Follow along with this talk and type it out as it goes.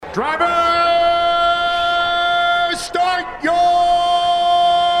Driver, start your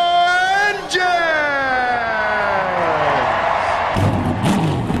engine!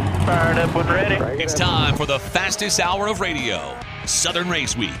 Fired up when ready. It's time for the fastest hour of radio, Southern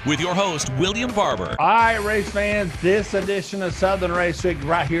Race Week, with your host, William Barber. All right, race fans, this edition of Southern Race Week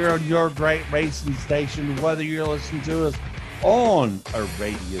right here on your great racing station, whether you're listening to us on a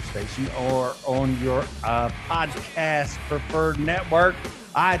radio station or on your podcast preferred network,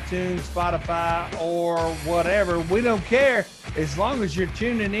 iTunes, Spotify, or whatever. We don't care. As long as you're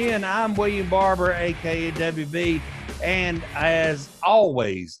tuning in, I'm William Barber, a.k.a. WB. And as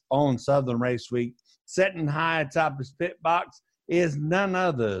always on Southern Race Week, sitting high atop his pit box is none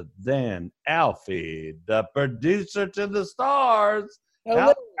other than Alfie, the producer to the stars. Hello.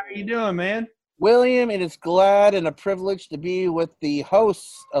 Alfie, how are you doing, man? William, it is glad and a privilege to be with the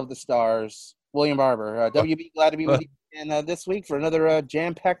hosts of the stars, William Barber. WB, glad to be with you again this week for another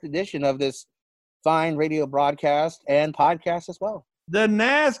jam-packed edition of this fine radio broadcast and podcast as well. The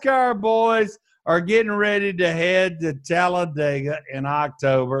NASCAR boys are getting ready to head to Talladega in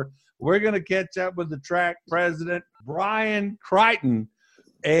October. We're going to catch up with the track president, Brian Crichton,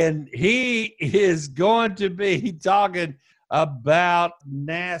 and he is going to be talking about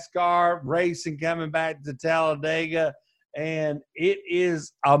NASCAR racing coming back to Talladega. And it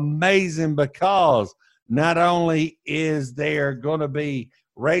is amazing because not only is there going to be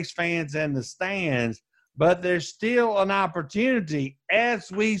race fans in the stands, but there's still an opportunity as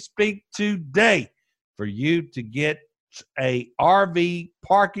we speak today for you to get a RV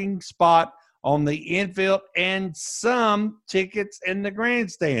parking spot on the infield and some tickets in the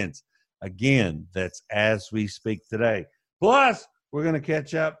grandstands. Again, that's as we speak today. Plus, we're going to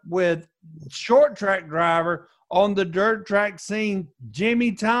catch up with short track driver on the dirt track scene,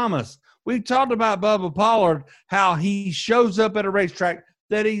 Jimmy Thomas. We've talked about Bubba Pollard, how he shows up at a racetrack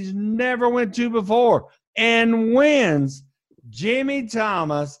that he's never went to before and wins. Jimmy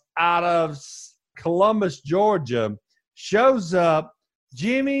Thomas out of Columbus, Georgia, shows up.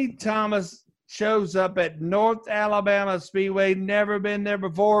 Jimmy Thomas shows up at North Alabama Speedway, never been there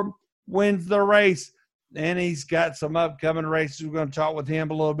before, wins the race. And he's got some upcoming races. We're going to talk with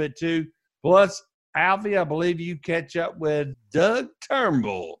him a little bit too. Plus, Alfie, I believe you catch up with Doug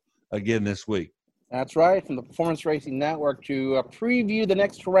Turnbull again this week. That's right, from the Performance Racing Network to preview the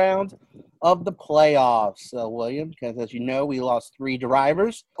next round of the playoffs, William, because as you know, we lost 3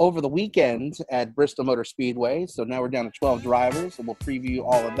 drivers over the weekend at Bristol Motor Speedway. So now we're down to 12 drivers, and we'll preview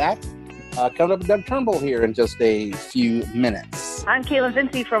all of that. Coming up with Doug Turnbull here in just a few minutes. I'm Kayla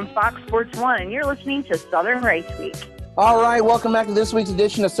Vinci from Fox Sports 1, and you're listening to Southern Race Week. All right, welcome back to this week's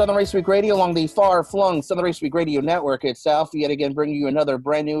edition of Southern Race Week Radio along the far-flung Southern Race Week Radio Network itself. Yet again, bringing you another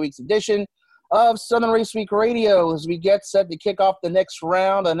brand new week's edition of Southern Race Week Radio as we get set to kick off the next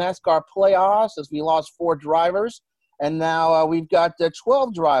round of NASCAR playoffs as we lost 4 drivers. And now we've got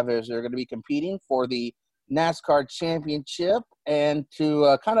 12 drivers that are going to be competing for the NASCAR championship. And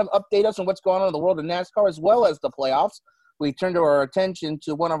to kind of update us on what's going on in the world of NASCAR as well as the playoffs, we turn to our attention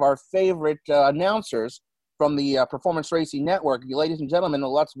to one of our favorite announcers from the Performance Racing Network. Ladies and gentlemen,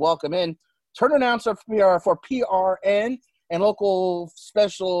 let's welcome in turn announcer for PRN and local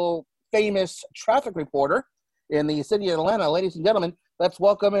special famous traffic reporter in the city of Atlanta. Ladies and gentlemen, let's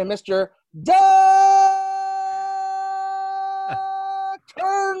welcome in Mr. Doug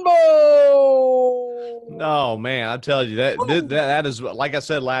Turnbull. Oh man, I'm telling you that is, like I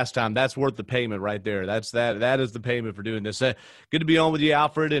said last time, that's worth the payment right there. That is the payment for doing this. Good to be on with you,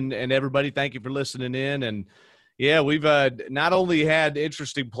 Alfred, and everybody. Thank you for listening in. And yeah, we've not only had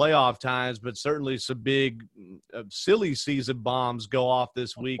interesting playoff times, but certainly some big silly season bombs go off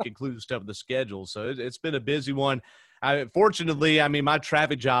this week, including stuff with the schedule. So it's been a busy one. Fortunately, I mean, my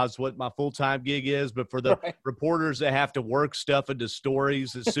traffic job is what my full-time gig is, but for the reporters that have to work stuff into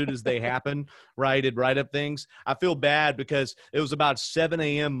stories as soon as they happen, right, and write up things, I feel bad because it was about 7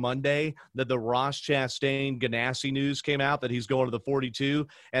 a.m. Monday that the Ross Chastain Ganassi news came out that he's going to the 42,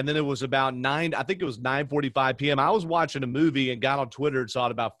 and then it was about 9:45 p.m. I was watching a movie and got on Twitter and saw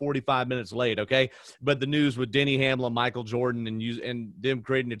it about 45 minutes late, okay? But the news with Denny Hamlin, Michael Jordan, and them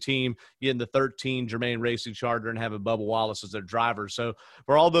creating a team, getting the 13 Germain Racing Charter and having Bubba Wallace as their driver. So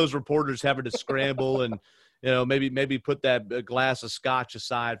for all those reporters having to scramble and, maybe put that glass of scotch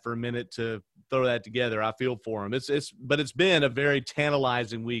aside for a minute to throw that together, I feel for them. But it's been a very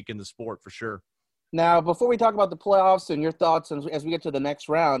tantalizing week in the sport for sure. Now, before we talk about the playoffs and your thoughts as we get to the next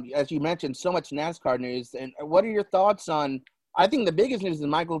round, as you mentioned, so much NASCAR news. And what are your thoughts on, I think the biggest news is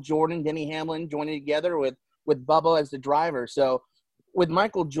Michael Jordan, Denny Hamlin joining together with Bubba as the driver. So with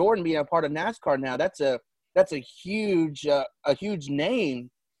Michael Jordan being a part of NASCAR now, that's a huge name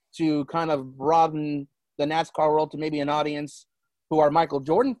to kind of broaden the NASCAR world to maybe an audience who are Michael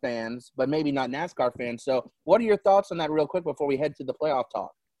Jordan fans, but maybe not NASCAR fans. So what are your thoughts on that real quick before we head to the playoff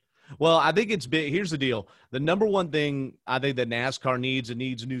talk? Well, I think it's big. Here's the deal. The number one thing I think that NASCAR needs, it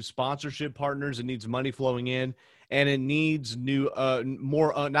needs new sponsorship partners. It needs money flowing in, and it needs new,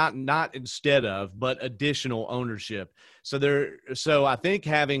 not instead of, but additional ownership. So I think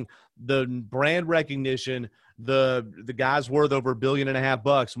having the brand recognition, the guy's worth over $1.5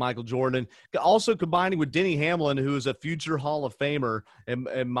 billion, Michael Jordan, also combining with Denny Hamlin, who is a future Hall of Famer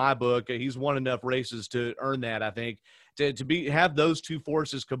in my book. He's won enough races to earn that, I think. Have those two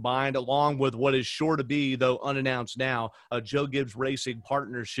forces combined, along with what is sure to be, though unannounced now, a Joe Gibbs Racing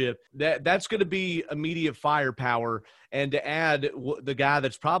partnership, that's going to be immediate firepower. And to add the guy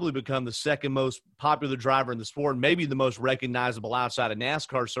that's probably become the second most popular driver in the sport, maybe the most recognizable outside of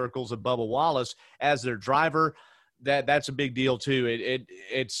NASCAR circles, of Bubba Wallace as their driver, that's a big deal too.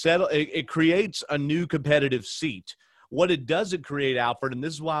 It creates a new competitive seat. What it doesn't create, Alfred, and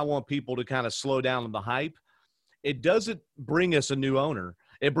this is why I want people to kind of slow down on the hype, it doesn't bring us a new owner.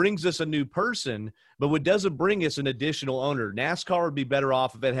 It brings us a new person, but it doesn't bring us an additional owner. NASCAR would be better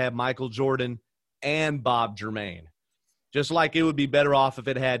off if it had Michael Jordan and Bob Germain, just like it would be better off if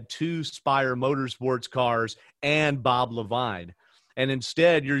it had 2 Spire Motorsports cars and Bob Levine. And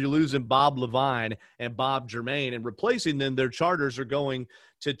instead, you're losing Bob Levine and Bob Germain, and replacing them, their charters are going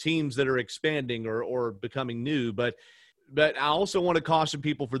to teams that are expanding or becoming new. But I also want to caution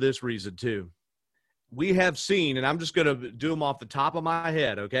people for this reason too. We have seen, and I'm just going to do them off the top of my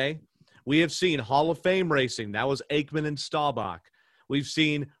head, okay? We have seen Hall of Fame racing. That was Aikman and Staubach. We've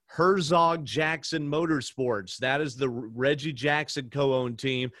seen Herzog Jackson Motorsports. That is the Reggie Jackson co-owned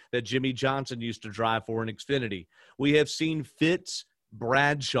team that Jimmy Johnson used to drive for in Xfinity. We have seen Fitz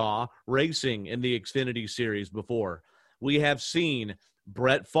Bradshaw racing in the Xfinity series before. We have seen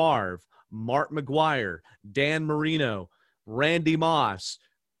Brett Favre, Mark McGuire, Dan Marino, Randy Moss.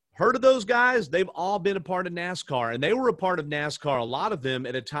 Heard of those guys? They've all been a part of NASCAR, and they were a part of NASCAR, a lot of them,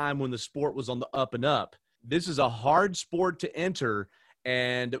 at a time when the sport was on the up and up. This is a hard sport to enter,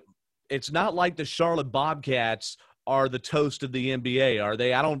 and it's not like the Charlotte Bobcats are the toast of the NBA, are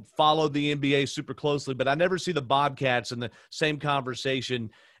they? I don't follow the NBA super closely, but I never see the Bobcats in the same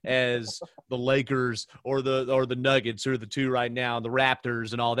conversation as the Lakers or the Nuggets, who are the two right now, the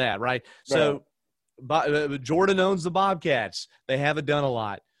Raptors and all that, right? So Jordan owns the Bobcats. They haven't done a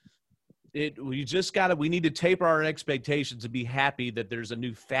lot. We need to taper our expectations and be happy that there's a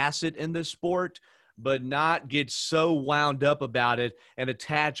new facet in this sport, but not get so wound up about it and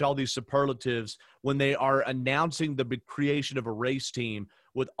attach all these superlatives when they are announcing the creation of a race team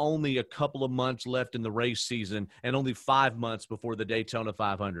with only a couple of months left in the race season and only 5 months before the Daytona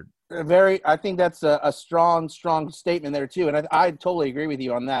 500. I think that's a strong statement there too. And I totally agree with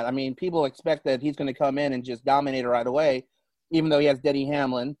you on that. I mean, people expect that he's going to come in and just dominate it right away, even though he has Denny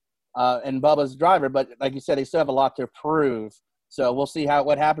Hamlin and Bubba's driver. But like you said, they still have a lot to prove. So we'll see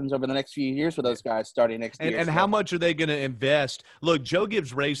what happens over the next few years for those guys starting next year. And how much are they going to invest? Look, Joe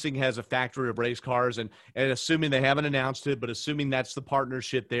Gibbs Racing has a factory of race cars, and assuming they haven't announced it, but assuming that's the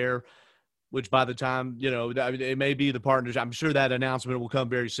partnership there, which by the time, it may be the partnership, I'm sure that announcement will come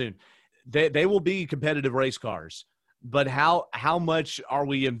very soon. They will be competitive race cars. But how much are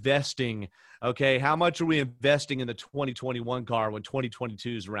we investing? Okay, how much are we investing in the 2021 car when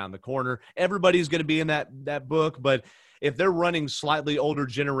 2022 is around the corner? Everybody's going to be in that book, but if they're running slightly older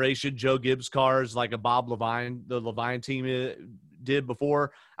generation Joe Gibbs cars like a Bob Levine, the Levine team did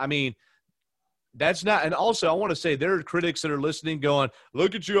before, I mean, that's not – and also I want to say there are critics that are listening going,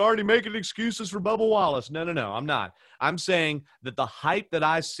 look at you already making excuses for Bubba Wallace. No, I'm not. I'm saying that the hype that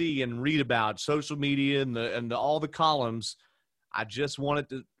I see and read about, social media and all the columns, I just want it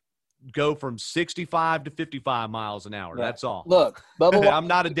to go from 65 to 55 miles an hour. Yeah. That's all. Look, Bubba I'm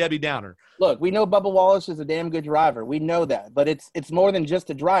not a Debbie Downer. Look, we know Bubba Wallace is a damn good driver. We know that. But it's more than just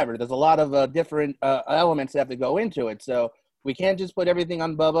a driver. There's a lot of different elements that have to go into it. So we can't just put everything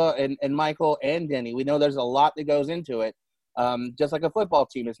on Bubba and Michael and Denny. We know there's a lot that goes into it. Just like a football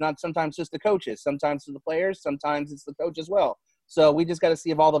team. It's not sometimes just the coaches. Sometimes it's the players. Sometimes it's the coach as well. So we just got to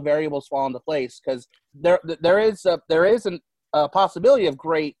see if all the variables fall into place, because there is a possibility of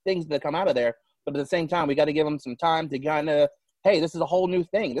great things that come out of there. But at the same time, we got to give them some time to kind of, hey, this is a whole new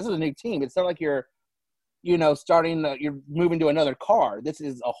thing. This is a new team. It's not like you're moving to another car. This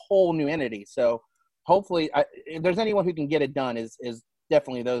is a whole new entity. So hopefully, if there's anyone who can get it done, is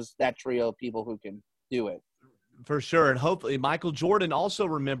definitely that trio of people who can do it. For sure. And hopefully Michael Jordan also,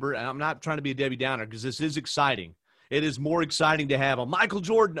 remember, and I'm not trying to be a Debbie Downer because this is exciting. it is more exciting to have a Michael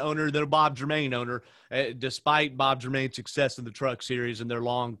Jordan owner than a Bob Germain owner, despite Bob Germain's success in the Truck Series and their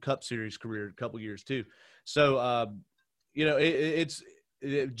long Cup Series career, a couple years too. So, it's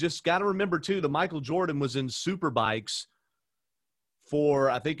just got to remember too, the Michael Jordan was in Superbikes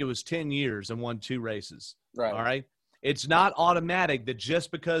for, I think it was 10 years and won 2 races. Right. All right. It's not automatic that just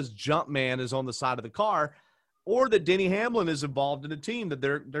because Jumpman is on the side of the car or that Denny Hamlin is involved in a team that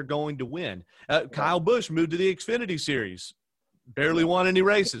they're going to win. Kyle Busch moved to the Xfinity Series, barely won any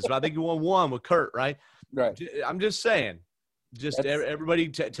races. But I think he won 1 with Kurt, right? Right. I'm just saying, everybody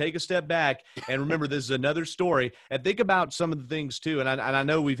take a step back and remember this is another story. And think about some of the things too. And I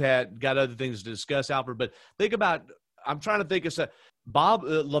know we've got other things to discuss, Alfred, but think about, I'm trying to think of Bob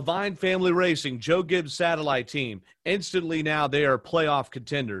Levine Family Racing, Joe Gibbs satellite team. Instantly now they are playoff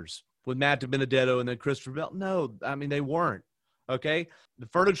contenders with Matt DiBenedetto and then Christopher Bell. No, I mean, they weren't. Okay. The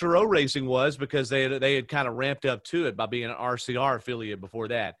Furniture Row Racing was because they had kind of ramped up to it by being an RCR affiliate before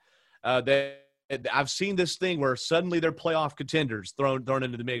that. I've seen this thing where suddenly they're playoff contenders thrown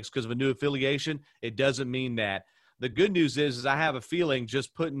into the mix because of a new affiliation. It doesn't mean that. The good news is I have a feeling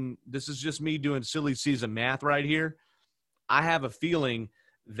this is just me doing silly season math right here. I have a feeling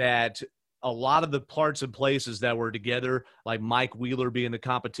that a lot of the parts and places that were together, like Mike Wheeler being the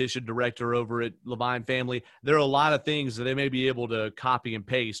competition director over at Levine Family, there are a lot of things that they may be able to copy and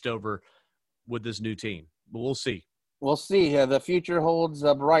paste over with this new team. But we'll see. We'll see. The future holds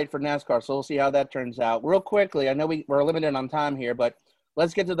bright for NASCAR, so we'll see how that turns out. Real quickly, I know we're limited on time here, but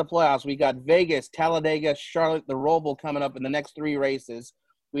let's get to the playoffs. We got Vegas, Talladega, Charlotte, the Roval coming up in the next 3 races.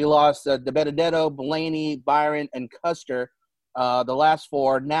 We lost DiBenedetto, Blaney, Byron, and Custer. The last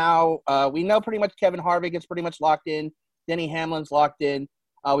 4. Now, we know pretty much Kevin Harvick is pretty much locked in. Denny Hamlin's locked in.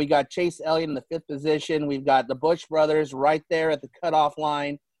 We got Chase Elliott in the 5th position. We've got the Busch brothers right there at the cutoff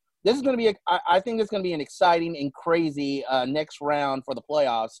line. This is going to be I think this is going to be an exciting and crazy next round for the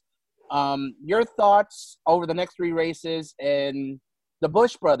playoffs. Your thoughts over the next 3 races and the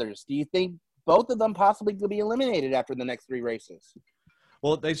Busch brothers? Do you think both of them possibly could be eliminated after the next 3 races?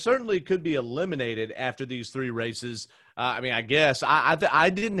 Well, they certainly could be eliminated after these 3 races. I mean, I guess I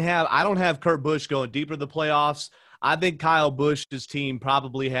don't have Kurt Busch going deeper in the playoffs. I think Kyle Busch's team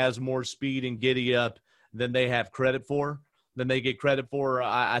probably has more speed and giddy up than they have credit for, than they get credit for.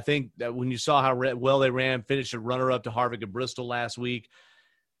 I think that when you saw how well they ran, finished a runner-up to Harvick at Bristol last week,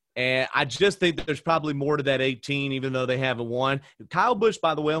 and I just think that there's probably more to that 18, even though they haven't won. Kyle Busch,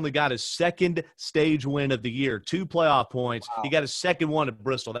 by the way, only got his 2nd stage win of the year, 2 playoff points. Wow. He got his 2nd one at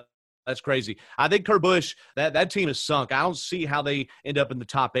Bristol. That's crazy. I think Kurt Busch, that team is sunk. I don't see how they end up in the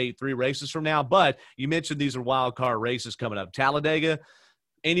top 8 3 races from now. But you mentioned these are wild card races coming up. Talladega,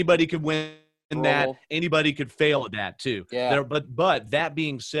 anybody could win that. Anybody could fail at that too. Yeah. But that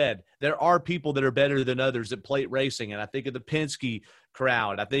being said, there are people that are better than others at plate racing, and I think of the Penske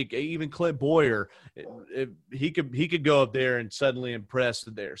crowd. I think even Clint Boyer, he could go up there and suddenly impress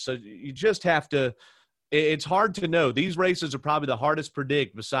there. So you just have to. It's hard to know. These races are probably the hardest to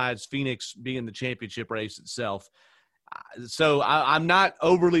predict besides Phoenix being the championship race itself. So I'm not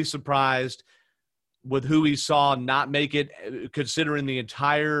overly surprised with who he saw not make it, considering the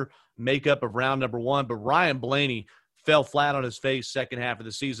entire makeup of round number 1. But Ryan Blaney fell flat on his face second half of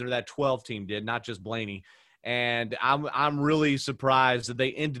the season, or that 12 team did, not just Blaney. And I'm really surprised that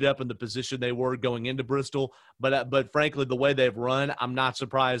they ended up in the position they were going into Bristol. But frankly, the way they've run, I'm not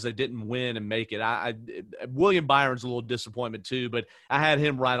surprised they didn't win and make it. William Byron's a little disappointment too, but I had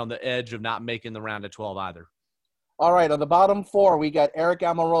him right on the edge of not making the round of 12 either. All right, on the bottom 4, we got Eric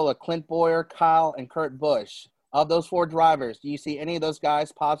Almirola, Clint Boyer, Kyle, and Kurt Busch. Of those 4 drivers, do you see any of those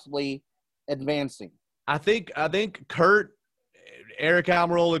guys possibly advancing? I think Kurt, Eric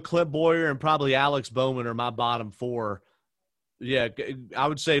Almirola, Clint Boyer, and probably Alex Bowman are my bottom 4. Yeah, I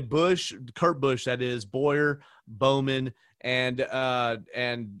would say Kurt Busch, that is, Boyer, Bowman, and Eric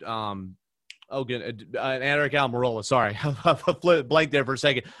Almirola. Sorry, I blanked there for a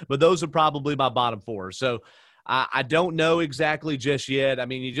second. But those are probably my bottom 4. So I don't know exactly just yet. I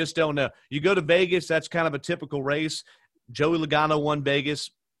mean, you just don't know. You go to Vegas, that's kind of a typical race. Joey Logano won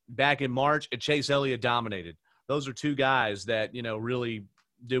Vegas back in March, and Chase Elliott dominated. Those are 2 guys that, really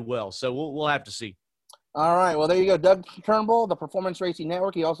did well. So we'll have to see. All right. Well, there you go. Doug Turnbull, the Performance Racing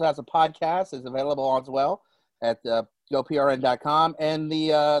Network. He also has a podcast. It's available as well at goprn.com. And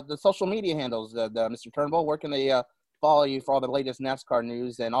the social media handles, Mr. Turnbull, where can they follow you for all the latest NASCAR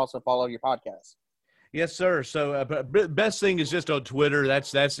news and also follow your podcast? Yes, sir. So best thing is just on Twitter.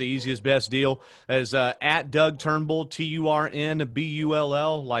 That's the easiest, best deal. Is at Doug Turnbull,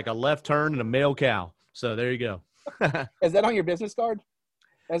 TURNBULL, like a left turn and a male cow. So there you go. Is that on your business card?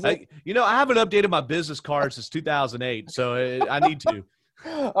 I haven't updated my business card since 2008, so I need to.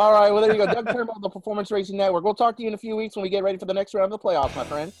 All right, well, there you go. Doug Turnbull, the Performance Racing Network. We'll talk to you in a few weeks when we get ready for the next round of the playoffs, my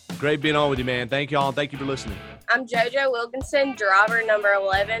friend. Great being on with you, man. Thank you all, and thank you for listening. I'm JoJo Wilkinson, driver number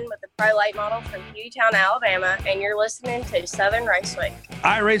 11 with the Pro Late Model from Hueytown, Alabama, and you're listening to Southern Race Week.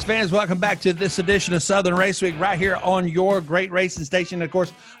 All right, race fans, welcome back to this edition of Southern Race Week right here on your great racing station. And, of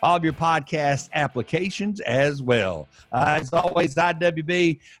course, all of your podcast applications as well. As always,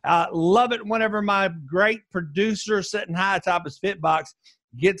 IWB. Love it whenever my great producer sitting high atop his Fitbox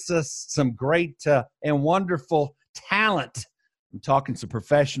gets us some great and wonderful talent. I'm talking to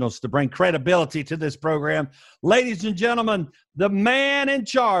professionals to bring credibility to this program. Ladies and gentlemen, the man in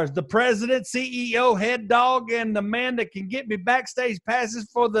charge, the president, CEO, head dog, and the man that can get me backstage passes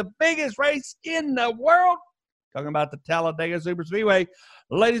for the biggest race in the world. Talking about the Talladega Superspeedway.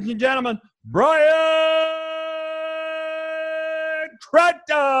 Ladies and gentlemen, Brian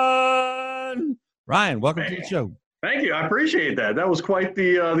Crichton. Brian, welcome to the show. Thank you. I appreciate that. That was quite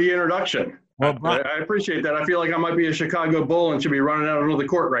the introduction. Well, I appreciate that. I feel like I might be a Chicago Bull and should be running out onto the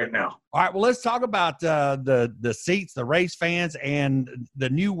court right now. All right. Well, let's talk about the seats, the race fans, and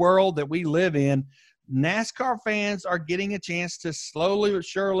the new world that we live in. NASCAR fans are getting a chance to slowly but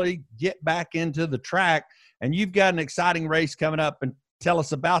surely get back into the track, and you've got an exciting race coming up. And tell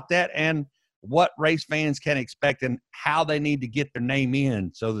us about that and what race fans can expect and how they need to get their name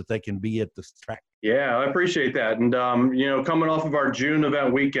in so that they can be at the track. Yeah, I appreciate that. And, coming off of our June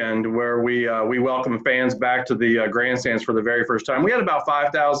event weekend where we welcome fans back to the grandstands for the very first time, we had about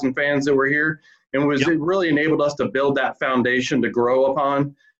 5,000 fans that were here, and it really enabled us to build that foundation to grow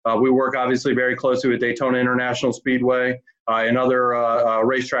upon. We work obviously very closely with Daytona International Speedway and other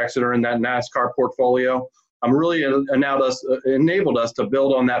racetracks that are in that NASCAR portfolio. Really enabled us to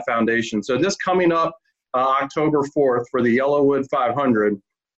build on that foundation. So this coming up October 4th for the Yellowwood 500,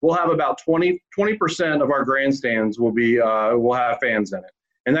 we'll have about 20% of our grandstands will have fans in it.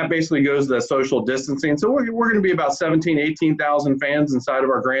 And that basically goes to the social distancing. So we're going to be about 17,000, 18,000 fans inside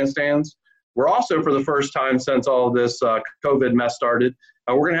of our grandstands. We're also, for the first time since all of this COVID mess started,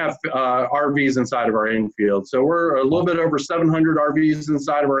 we're going to have RVs inside of our infield. So we're a little bit over 700 RVs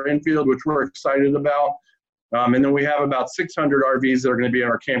inside of our infield, which we're excited about. And then we have about 600 RVs that are going to be in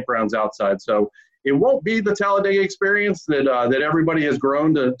our campgrounds outside. So it won't be the Talladega experience that everybody has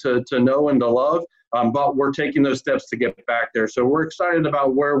grown to know and to love, but we're taking those steps to get back there. So we're excited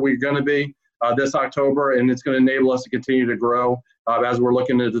about where we're going to be this October, and it's going to enable us to continue to grow as we're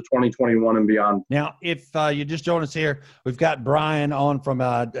looking into 2021 and beyond. Now, if you just joined us here, we've got Brian on from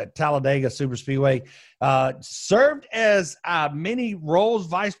Talladega Superspeedway. Served as many roles,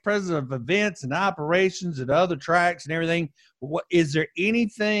 vice president of events and operations at other tracks and everything. What is there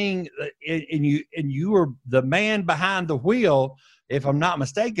anything? And you were the man behind the wheel, if I'm not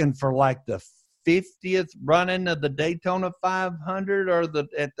mistaken, for like the 50th running of the Daytona 500 or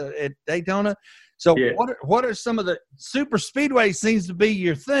at Daytona. So yeah. What are some of the super speedway seems to be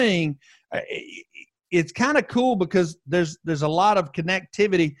your thing? It's kind of cool because there's a lot of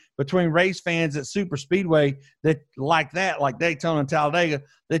connectivity between race fans at super speedway like Daytona and Talladega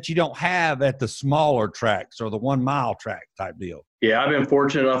that you don't have at the smaller tracks or the 1 mile track type deal. Yeah, I've been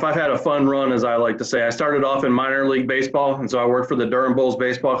fortunate enough. I've had a fun run, as I like to say. I started off in minor league baseball, and so I worked for the Durham Bulls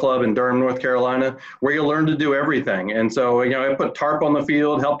Baseball Club in Durham, North Carolina, where you learn to do everything. And so, I put tarp on the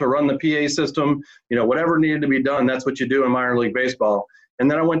field, helped to run the PA system, whatever needed to be done, that's what you do in minor league baseball. And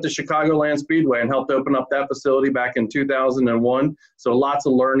then I went to Chicagoland Speedway and helped open up that facility back in 2001. So lots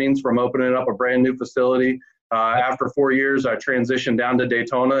of learnings from opening up a brand new facility. After 4 years, I transitioned down to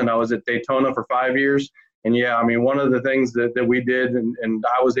Daytona, and I was at Daytona for 5 years. And one of the things that we did and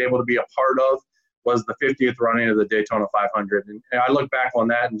I was able to be a part of was the 50th running of the Daytona 500. And I look back on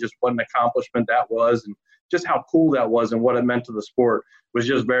that and just what an accomplishment that was and just how cool that was and what it meant to the sport was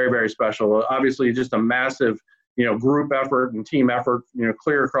just very, very special. Obviously, just a massive, group effort and team effort,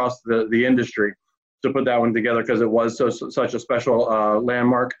 clear across the industry to put that one together because it was such a special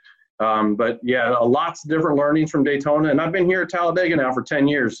landmark. But yeah, lots of different learnings from Daytona. And I've been here at Talladega now for 10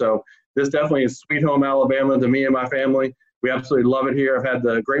 years. So this definitely is sweet home Alabama to me and my family. We absolutely love it here. I've had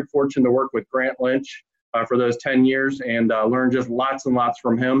the great fortune to work with Grant Lynch for those 10 years and learned just lots and lots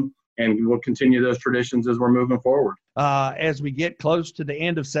from him. And we'll continue those traditions as we're moving forward. As we get close to the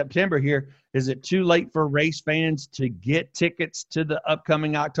end of September here, Is it too late for race fans to get tickets to the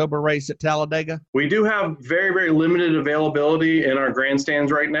upcoming October race at Talladega? We do have very, very limited availability in our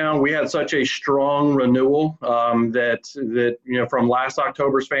grandstands right now. We had such a strong renewal that from last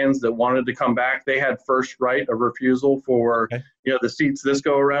October's fans that wanted to come back, they had first right of refusal for the seats this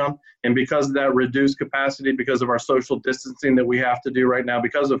go around. And because of that reduced capacity, because of our social distancing that we have to do right now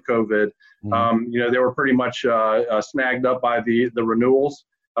because of COVID, they were pretty much snagged up by the renewals.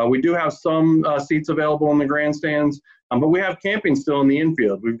 We do have some seats available in the grandstands, but we have camping still in the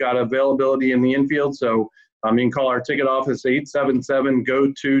infield. We've got availability in the infield, so you can call our ticket office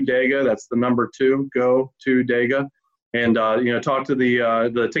 877-GO-TO-DEGA. That's the number 2, GO-TO-DEGA. And, talk to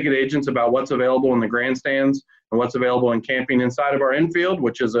the ticket agents about what's available in the grandstands and what's available in camping inside of our infield,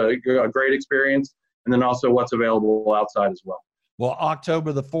 which is a great experience, and then also what's available outside as well. Well,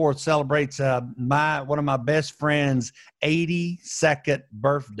 October the 4th celebrates one of my best friends' 82nd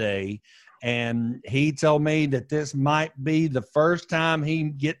birthday, and he told me that this might be the first time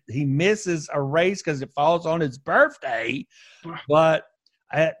he misses a race because it falls on his birthday. But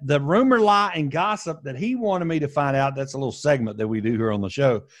the rumor, lie, and gossip that he wanted me to find out, that's a little segment that we do here on the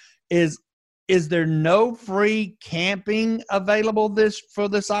show, is there no free camping available for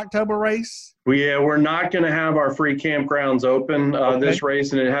this October race? We're not going to have our free campgrounds open this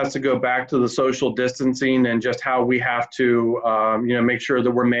race, and it has to go back to the social distancing and just how we have to, make sure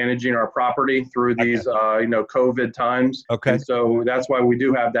that we're managing our property through these, COVID times. Okay. And so that's why we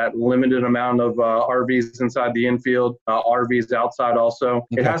do have that limited amount of RVs inside the infield, RVs outside also.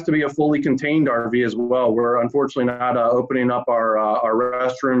 Okay. It has to be a fully contained RV as well. We're unfortunately not opening up our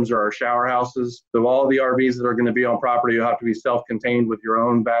restrooms or our shower houses. So all the RVs that are going to be on property, you have to be self-contained with your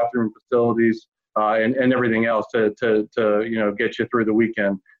own bathroom facilities. And everything else to get you through the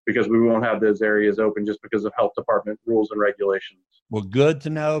weekend, because we won't have those areas open just because of health department rules and regulations. Well, good to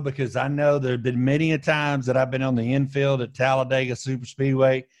know, because I know there have been many a times that I've been on the infield at Talladega Super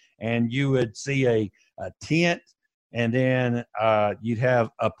Speedway, and you would see a tent, and then you'd have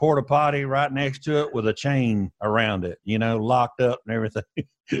a porta potty right next to it with a chain around it, locked up and everything.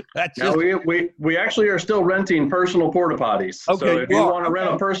 Now, we actually are still renting personal porta potties. Okay, so if you want to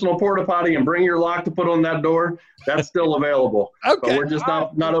rent a personal porta potty and bring your lock to put on that door, that's still available. Okay. But we're just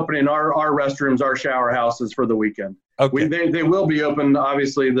not opening our restrooms, our shower houses for the weekend. Okay. They will be open,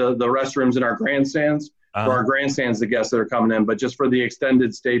 obviously, the restrooms in our grandstands. For our grandstands, the guests that are coming in, but just for the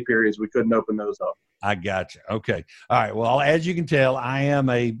extended stay periods, we couldn't open those up. I got you. Okay. All right. Well, as you can tell, I am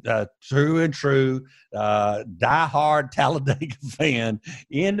a true diehard Talladega fan.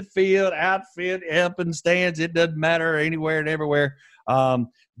 In the field, outfield, up in stands, it doesn't matter, anywhere and everywhere.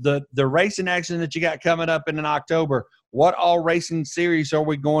 The racing action that you got coming up in October, what all racing series are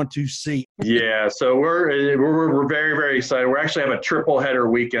we going to see? Yeah, so we're very, very excited. We actually have a triple header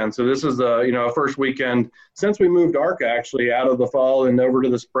weekend. So this is the first weekend since we moved ARCA actually out of the fall and over to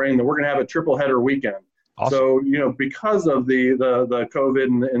the spring, that we're going to have a triple header weekend. Awesome. So because of the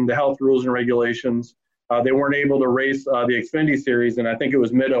COVID and the health rules and regulations, they weren't able to race the Xfinity Series, and I think it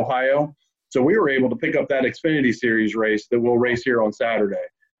was Mid-Ohio. So we were able to pick up that Xfinity Series race that we'll race here on Saturday.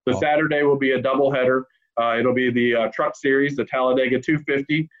 So Saturday will be a doubleheader. It'll be the Truck Series, the Talladega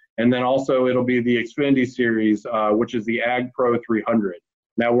 250, and then also it'll be the Xfinity Series, which is the Ag Pro 300.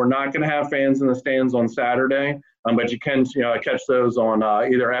 Now, we're not going to have fans in the stands on Saturday, but you can catch those on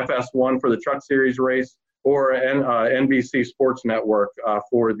either FS1 for the Truck Series race or NBC Sports Network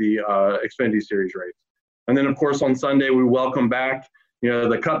for the Xfinity Series race. And then, of course, on Sunday, we welcome back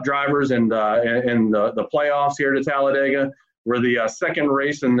the Cup drivers and the playoffs here to Talladega. We're the second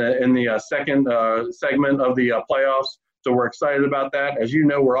race in the second segment of the playoffs, so we're excited about that. As you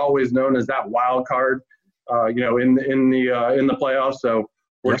know, we're always known as that wild card, in the playoffs. So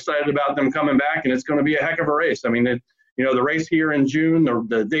we're excited about them coming back, and it's going to be a heck of a race. I mean, the race here in June,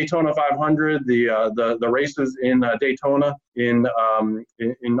 the Daytona 500, the races in Daytona in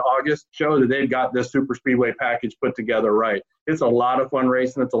August show that they've got this super speedway package put together right. It's a lot of fun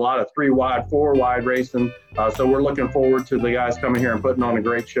racing. It's a lot of 3-wide, 4-wide racing. So we're looking forward to the guys coming here and putting on a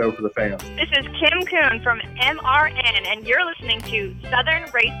great show for the fans. This is Kim Kuhn from MRN, and you're listening to Southern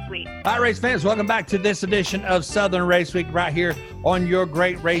Race Week. Hi, race fans. Welcome back to this edition of Southern Race Week right here on your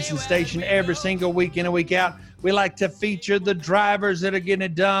great racing station every single week in and week out. We like to feature the drivers that are getting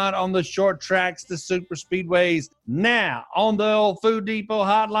it done on the short tracks, the super speedways. Now, on the old Food Depot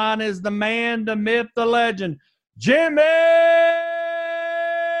hotline is the man, the myth, the legend, Jimmy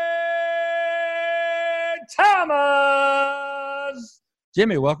Thomas.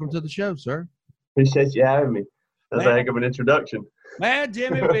 Jimmy, welcome to the show, sir. Appreciate you having me. That's a heck of an introduction. Man,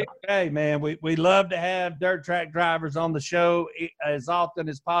 Jimmy, we love to have dirt track drivers on the show as often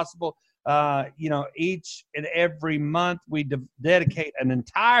as possible. each and every month we dedicate an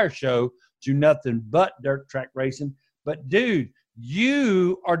entire show to nothing but dirt track racing. But, dude,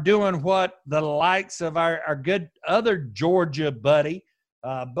 you are doing what the likes of our good other Georgia buddy,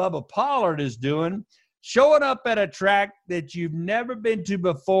 Bubba Pollard, is doing, showing up at a track that you've never been to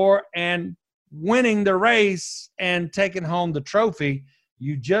before and winning the race and taking home the trophy.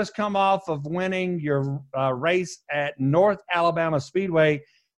 You just come off of winning your race at North Alabama Speedway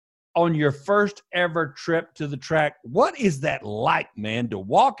on your first ever trip to the track. What is that like, man, to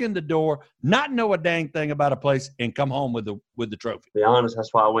walk in the door, not know a dang thing about a place, and come home with the trophy? To be honest,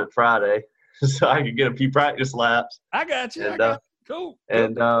 that's why I went Friday, so I could get a few practice laps. I got you. Cool.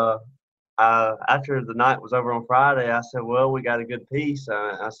 And after the night was over on Friday, I said, well, we got a good piece.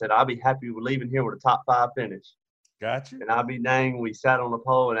 I said, I'll be happy with leaving here with a top 5 finish. Got you. And I'll be dang, we sat on the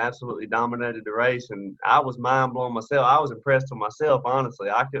pole and absolutely dominated the race. And I was mind-blown myself. I was impressed with myself, honestly.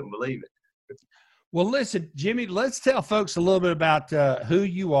 I couldn't believe it. Well, listen, Jimmy, let's tell folks a little bit about who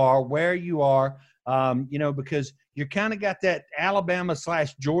you are, where you are, because you kind of got that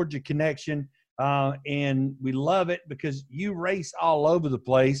Alabama/Georgia connection, and we love it because you race all over the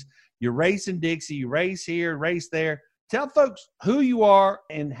place. You race in Dixie, you race here, race there. Tell folks who you are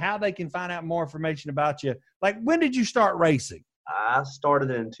and how they can find out more information about you. Like, when did you start racing? I started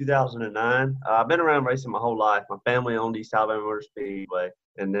in 2009. I've been around racing my whole life. My family owned East Alabama Motor Speedway.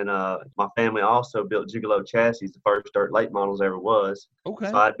 And then my family also built Gigolo chassis, the first dirt late models ever was. Okay.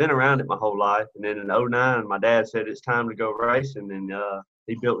 So I'd been around it my whole life. And then in 2009, my dad said it's time to go racing. And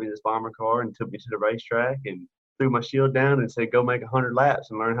he built me this bomber car and took me to the racetrack and threw my shield down and said, go make 100 laps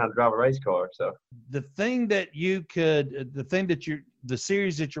and learn how to drive a race car. So the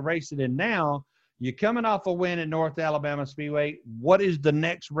series that you're racing in now, you're coming off a win at North Alabama Speedway. What is the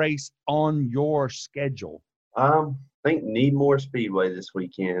next race on your schedule? I think Needmore Speedway this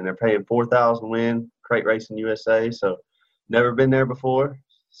weekend. They're paying $4,000 win, Crate Racing USA. So never been there before.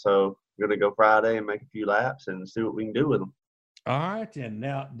 So we're going to go Friday and make a few laps and see what we can do with them. All right. And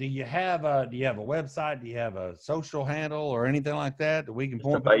now, do you have a website? Do you have a social handle or anything like that we can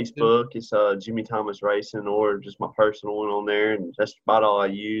point to? Facebook. It's Jimmy Thomas Racing, or just my personal one on there, and that's about all I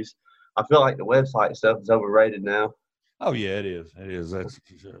use. I feel like the website stuff is overrated now. Oh yeah, it is. It is. That's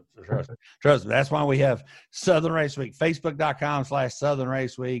trust me. That's why we have Southern Race Week. Facebook.com/Southern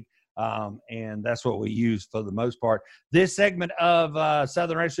Race Week. And that's what we use for the most part. This segment of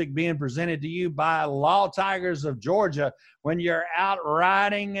Southern Race Week being presented to you by Law Tigers of Georgia. When you're out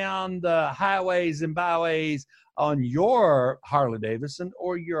riding on the highways and byways on your Harley-Davidson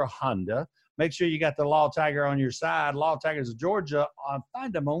or your Honda, make sure you got the Law Tiger on your side. Law Tigers of Georgia.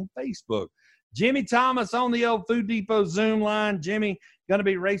 Find them on Facebook. Jimmy Thomas on the old Food Depot Zoom line. Jimmy going to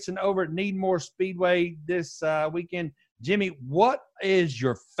be racing over at Needmore Speedway this weekend. Jimmy, what is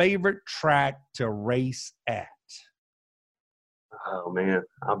your favorite track to race at? Oh, man,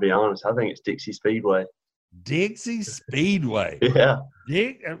 I'll be honest. I think it's Dixie Speedway. Dixie Speedway. Yeah.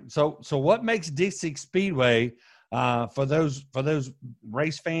 So what makes Dixie Speedway, for those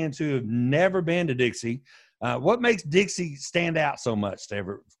race fans who have never been to Dixie, what makes Dixie stand out so much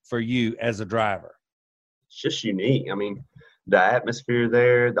for you as a driver? It's just unique. I mean, the atmosphere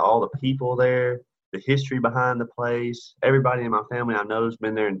there, all the people there, the history behind the place. Everybody in my family I know has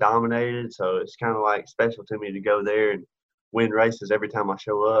been there and dominated, so it's kind of like special to me to go there and win races every time I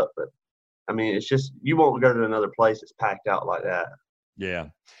show up. But, I mean, it's just you won't go to another place that's packed out like that. Yeah.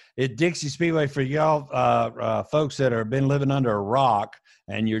 At Dixie Speedway, for y'all folks that have been living under a rock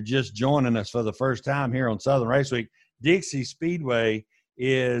and you're just joining us for the first time here on Southern Race Week, Dixie Speedway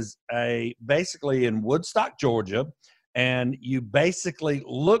is basically in Woodstock, Georgia. And you basically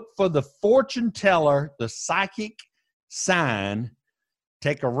look for the fortune teller, the psychic sign,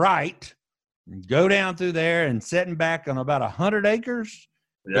 take a right, go down through there, and setting back on about 100 acres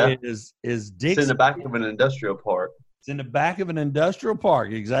is Dixie. It's in the back of an industrial park. It's in the back of an industrial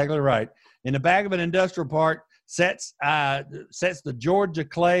park. Exactly right. In the back of an industrial park sets the Georgia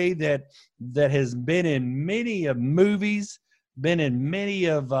clay that has been in many of movies, been in many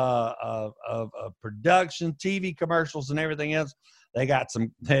of production, TV commercials, and everything else. They got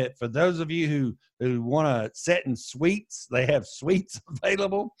some. For those of you who want to set in suites, they have suites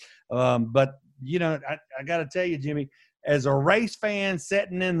available. But I got to tell you, Jimmy, as a race fan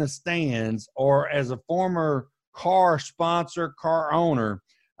sitting in the stands, or as a former car sponsor, car owner,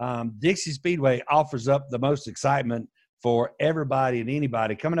 Dixie Speedway offers up the most excitement for everybody and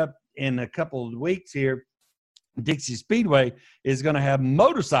anybody. Coming up in a couple of weeks here, Dixie Speedway is going to have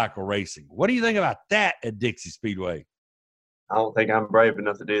motorcycle racing. What do you think about that at Dixie Speedway? I don't think I'm brave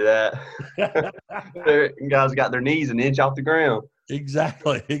enough to do that. Guys got their knees an inch off the ground.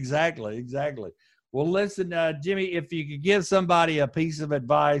 Exactly. Well, listen, Jimmy, if you could give somebody a piece of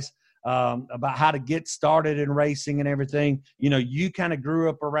advice about how to get started in racing and everything, you kind of grew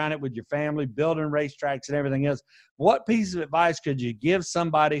up around it with your family, building racetracks and everything else. What piece of advice could you give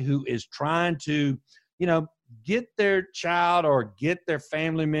somebody who is trying to, get their child or get their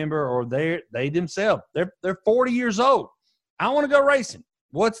family member or they themselves, they're 40 years old. I want to go racing.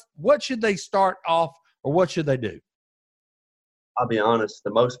 What should they start off or what should they do? I'll be honest,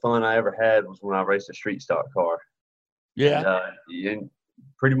 the most fun I ever had was when I raced a street stock car. Yeah. And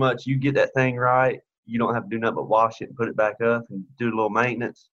pretty much you get that thing right, you don't have to do nothing but wash it and put it back up and do a little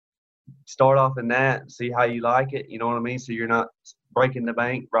maintenance. Start off in that and see how you like it, you know what I mean? So you're not breaking the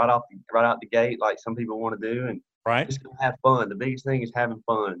bank right out the gate like some people want to do, and right. Just gonna have fun. The biggest thing is having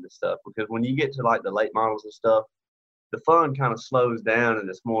fun and stuff, because when you get to like the late models and stuff, the fun kind of slows down and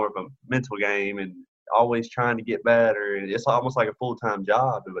it's more of a mental game and always trying to get better. And it's almost like a full-time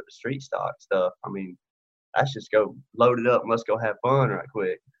job. But with the street stock stuff, I mean, let's just go load it up and let's go have fun right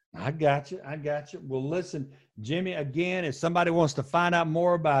quick. I got you. Well, listen, Jimmy, again, if somebody wants to find out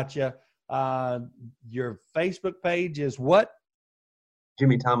more about you, your Facebook page is what?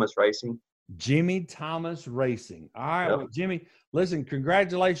 Jimmy Thomas Racing. Jimmy Thomas Racing. All right. Yep. Well, Jimmy, listen,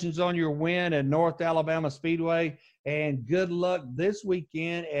 congratulations on your win at North Alabama Speedway, and good luck this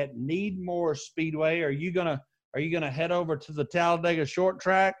weekend at Needmore Speedway. Are you gonna head over to the Talladega Short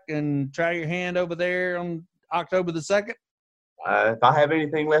Track and try your hand over there on October the 2nd? If I have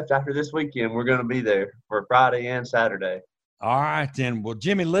anything left after this weekend, we're going to be there for Friday and Saturday. All right, then. Well,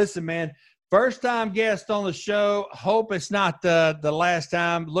 Jimmy, listen, man, first-time guest on the show. Hope it's not the last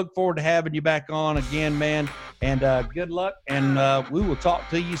time. Look forward to having you back on again, man. And good luck, and we will talk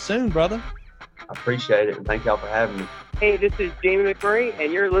to you soon, brother. I appreciate it, and thank y'all for having me. Hey, this is Jamie McMurray,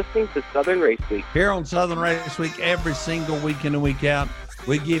 and you're listening to Southern Race Week. Here on Southern Race Week, every single week in and week out,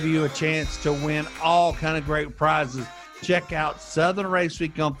 we give you a chance to win all kind of great prizes. Check out Southern Race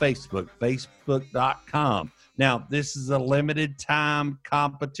Week on Facebook, facebook.com. Now, this is a limited time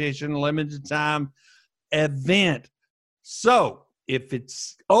competition, limited time event. So if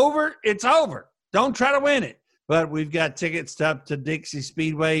it's over, it's over. Don't try to win it. But we've got tickets up to Dixie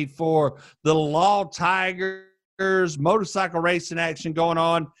Speedway for the Law Tigers motorcycle racing action going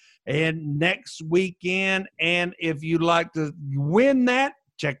on and next weekend. And if you'd like to win that,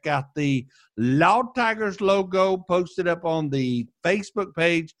 check out the Law Tigers logo posted up on the Facebook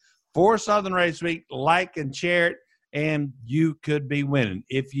page for Southern Race Week. Like and share it, and you could be winning.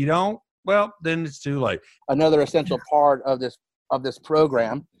 If you don't, well, then it's too late. Another essential part of this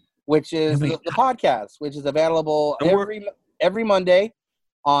program, which is the podcast, which is available every Monday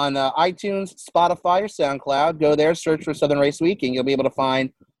on iTunes, Spotify, or SoundCloud. Go there, search for Southern Race Week, and you'll be able to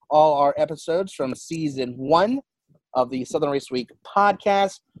find all our episodes from season 1 of the Southern Race Week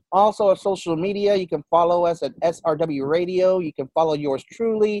podcast. Also, our social media, you can follow us at SRW Radio. You can follow yours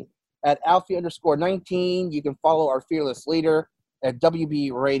truly at Alfie_19. You can follow our fearless leader at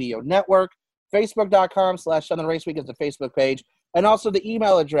WB Radio Network. Facebook.com/Southern Race Week is the Facebook page. And also the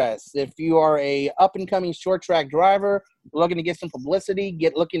email address. If you are a up-and-coming short track driver, looking to get some publicity,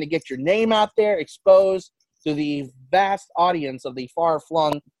 looking to get your name out there, exposed to the vast audience of the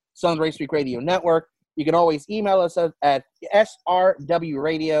far-flung Southern Race Week Radio Network, you can always email us at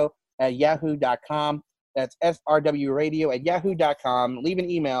srwradio@yahoo.com. That's srwradio@yahoo.com. Leave an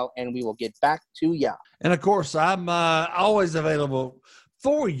email, and we will get back to ya. And, of course, I'm always available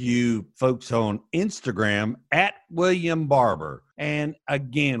for you folks on Instagram at William Barber. And,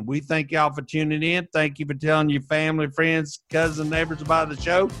 again, we thank y'all for tuning in. Thank you for telling your family, friends, cousins, neighbors about the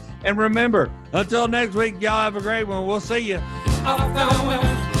show. And remember, until next week, y'all have a great one. We'll see you. So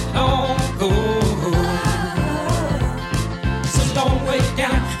don't wait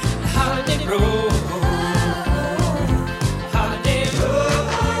down the holiday road.